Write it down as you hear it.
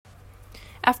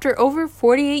After over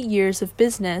 48 years of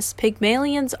business,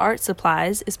 Pygmalion's Art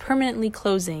Supplies is permanently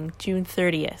closing June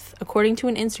 30th, according to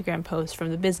an Instagram post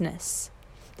from the business.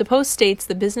 The post states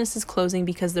the business is closing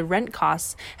because the rent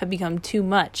costs have become too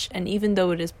much, and even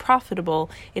though it is profitable,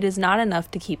 it is not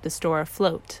enough to keep the store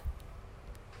afloat.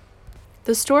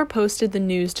 The store posted the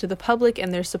news to the public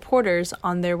and their supporters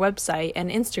on their website and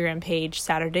Instagram page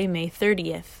Saturday, May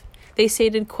 30th. They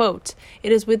stated, quote,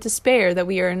 "It is with despair that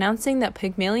we are announcing that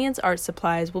Pygmalion's Art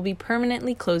Supplies will be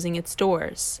permanently closing its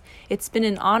doors. It's been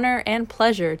an honor and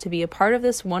pleasure to be a part of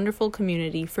this wonderful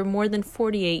community for more than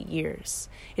 48 years.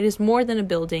 It is more than a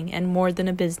building and more than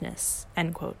a business,"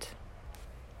 end quote.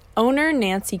 Owner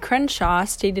Nancy Crenshaw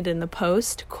stated in the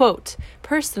post, quote,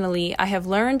 "Personally, I have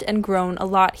learned and grown a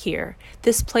lot here.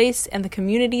 This place and the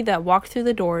community that walked through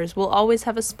the doors will always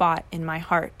have a spot in my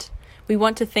heart. We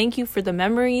want to thank you for the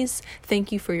memories,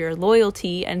 thank you for your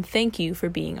loyalty, and thank you for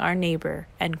being our neighbor,"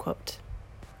 end quote.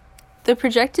 The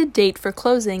projected date for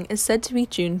closing is said to be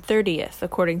June 30th,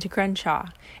 according to Crenshaw,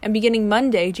 and beginning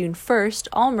Monday, June 1st,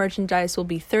 all merchandise will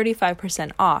be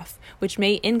 35% off, which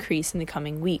may increase in the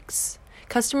coming weeks.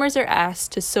 Customers are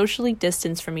asked to socially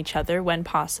distance from each other when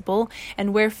possible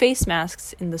and wear face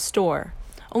masks in the store.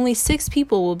 Only 6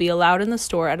 people will be allowed in the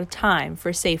store at a time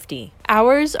for safety.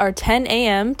 Hours are 10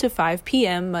 a.m. to 5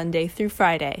 p.m. Monday through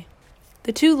Friday.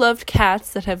 The 2 loved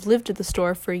cats that have lived at the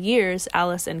store for years,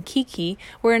 Alice and Kiki,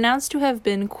 were announced to have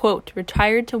been, quote,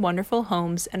 "retired to wonderful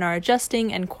homes and are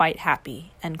adjusting and quite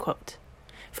happy," end quote.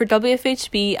 For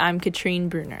WFHB, I'm Katrine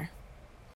Bruner.